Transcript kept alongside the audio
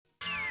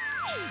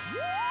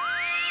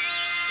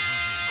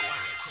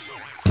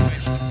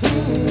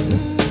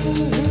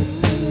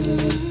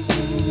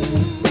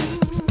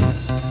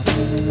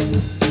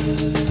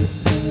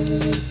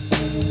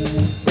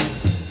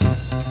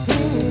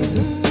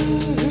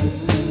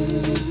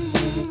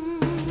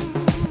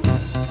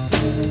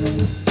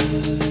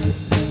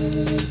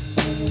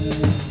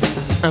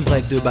Un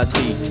break de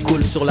batterie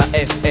coule sur la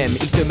FM.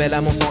 Il se mêle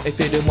à mon sang et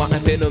fait de moi un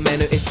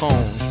phénomène étrange.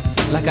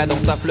 La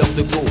cadence à fleur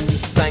de peau.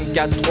 5,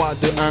 4, 3,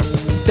 2, 1,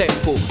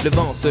 tempo. Le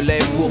vent se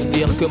lève pour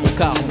dire que mon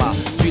karma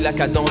suit la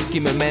cadence qui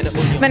me mène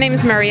au... My name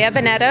is Maria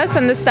Benetos.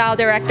 I'm the style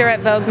director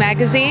at Vogue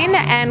magazine,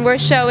 and we're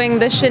showing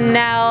the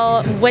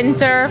Chanel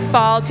Winter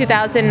Fall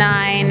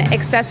 2009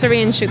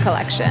 accessory and shoe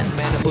collection.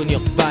 Au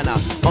nirvana,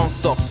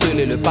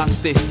 ensorcelé, le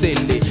pacte est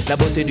scellé. La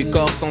beauté du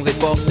corps sans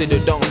effort, c'est de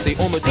danser.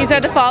 These are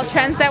the fall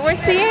trends that we're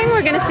seeing.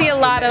 We're going to see a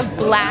lot of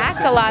black,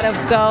 a lot of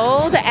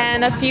gold,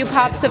 and a few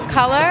pops of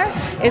color.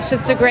 It's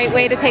just a great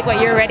way to take what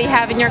you already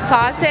have in your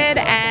closet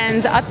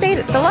and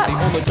update the look.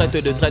 On me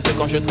traite de traite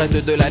quand je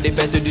traite de la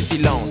défaite du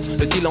silence.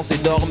 Le silence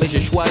est d'or, mais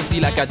j'ai choisi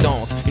la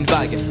cadence. Une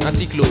vague, un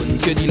cyclone,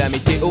 que dit la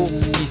météo?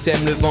 Qui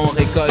sème le vent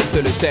récolte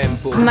le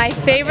tempo. My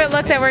favorite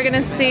look that we're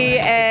going to see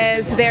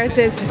is there's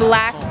this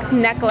black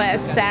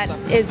necklace that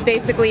is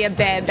basically a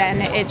bib,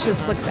 and it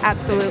just looks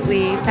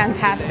absolutely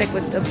fantastic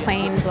with the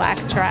plain black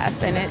dress,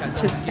 and it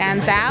just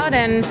stands out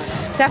and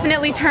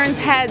definitely turns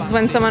heads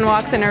when someone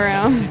walks in a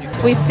room.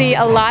 We see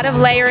a lot of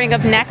layering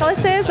of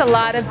necklaces, a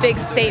lot of big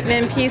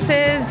statement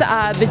pieces,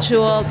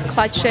 bejeweled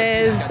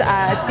clutches,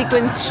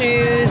 sequins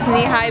shoes,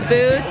 knee-high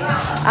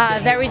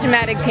boots, very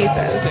dramatic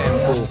pieces.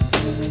 Tempo.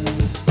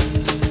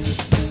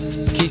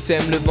 Qui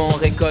sème le vent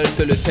récolte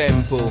le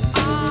tempo.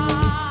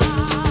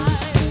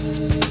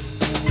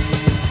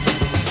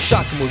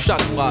 Chaque mot,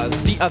 chaque phrase,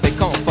 dit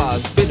avec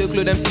emphase. Fait de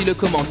Claude MC le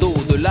commando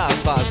de la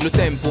phrase. Le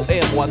tempo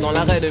est roi dans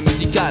l'arène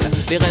musicale.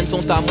 Les rênes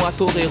sont à moi,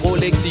 torero,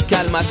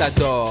 lexical,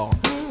 matador.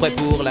 Prêt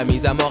pour la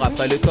mise à mort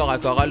après le corps à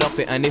corps. Alors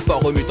fais un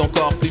effort, remue ton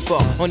corps plus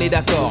fort. On est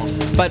d'accord,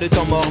 pas de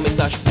temps mort, mais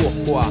sache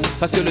pourquoi.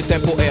 Parce que le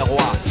tempo est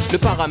roi. Le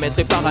paramètre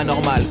est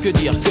paranormal, que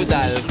dire, que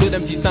dalle. Claude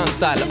MC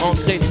s'installe,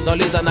 ancré dans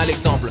les annales.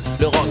 Exemple,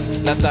 le rock,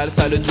 la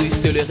salsa, le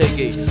twist et le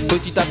reggae.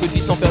 Petit à petit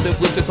sans faire de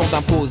bruit se sont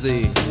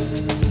imposés.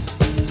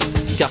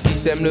 Car qui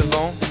sème le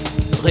vent,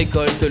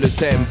 récolte le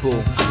tempo.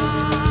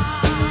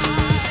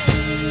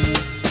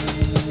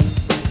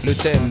 Le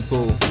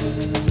tempo.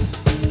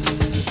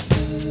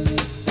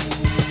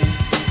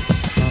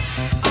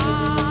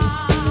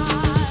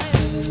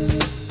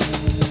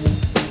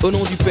 Au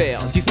nom du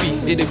Père, du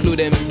Fils et de Claude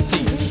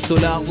MC,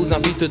 Solar vous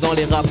invite dans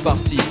les rap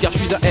parties. Car je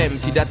suis un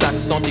MC d'attaque,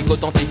 authentique,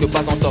 authentique,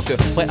 pas en toc.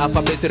 Prêt à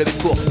frapper, se lever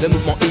pour le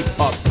mouvement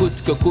hip-hop. Coûte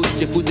que coûte,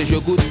 j'écoute et je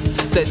goûte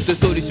cette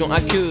solution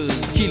aqueuse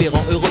qui les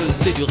rend heureuses.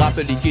 C'est du rap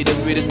liquide,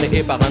 fluide,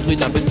 créé par un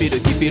druide un peu speed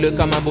qui file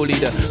comme un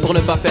bolide. Pour ne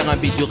pas faire un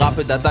beat, du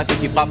rap d'attaque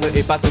qui frappe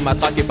et pas te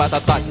matraque et pas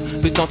t'attraque.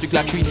 Le temps tu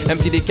claques, je suis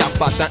MC des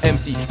Carpates, un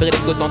MC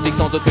véridique, authentique,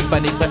 sans aucune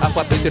panique. Prêt à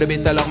frapper, se lever.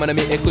 Alors mon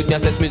ami, écoute bien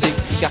cette musique.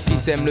 Car qui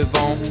sème le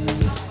vent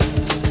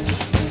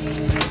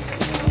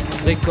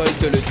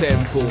récolte le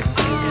tempo.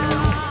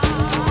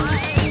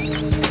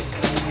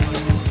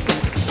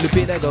 Le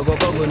pédagogue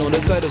au nom de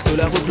code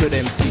Solar ou Claude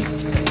MC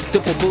te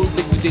propose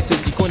d'écouter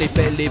ceci qu'on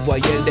épelle les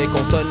voyelles des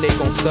consonnes, les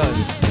consonnes.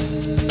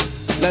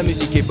 La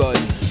musique est bonne,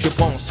 je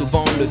prends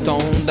souvent le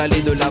temps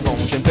d'aller de l'avant.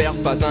 Je ne perds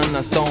pas un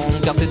instant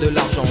car c'est de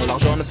l'argent.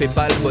 L'argent ne fait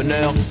pas le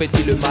bonheur,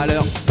 fait-il le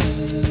malheur?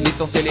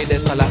 L'essentiel est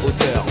d'être à la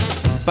hauteur.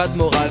 Pas de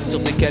morale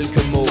sur ces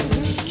quelques mots.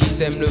 Qui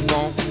sème le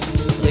vent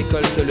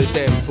récolte le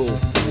tempo.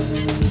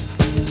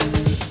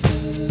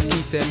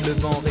 Qui sème le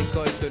vent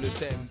récolte le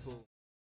tempo.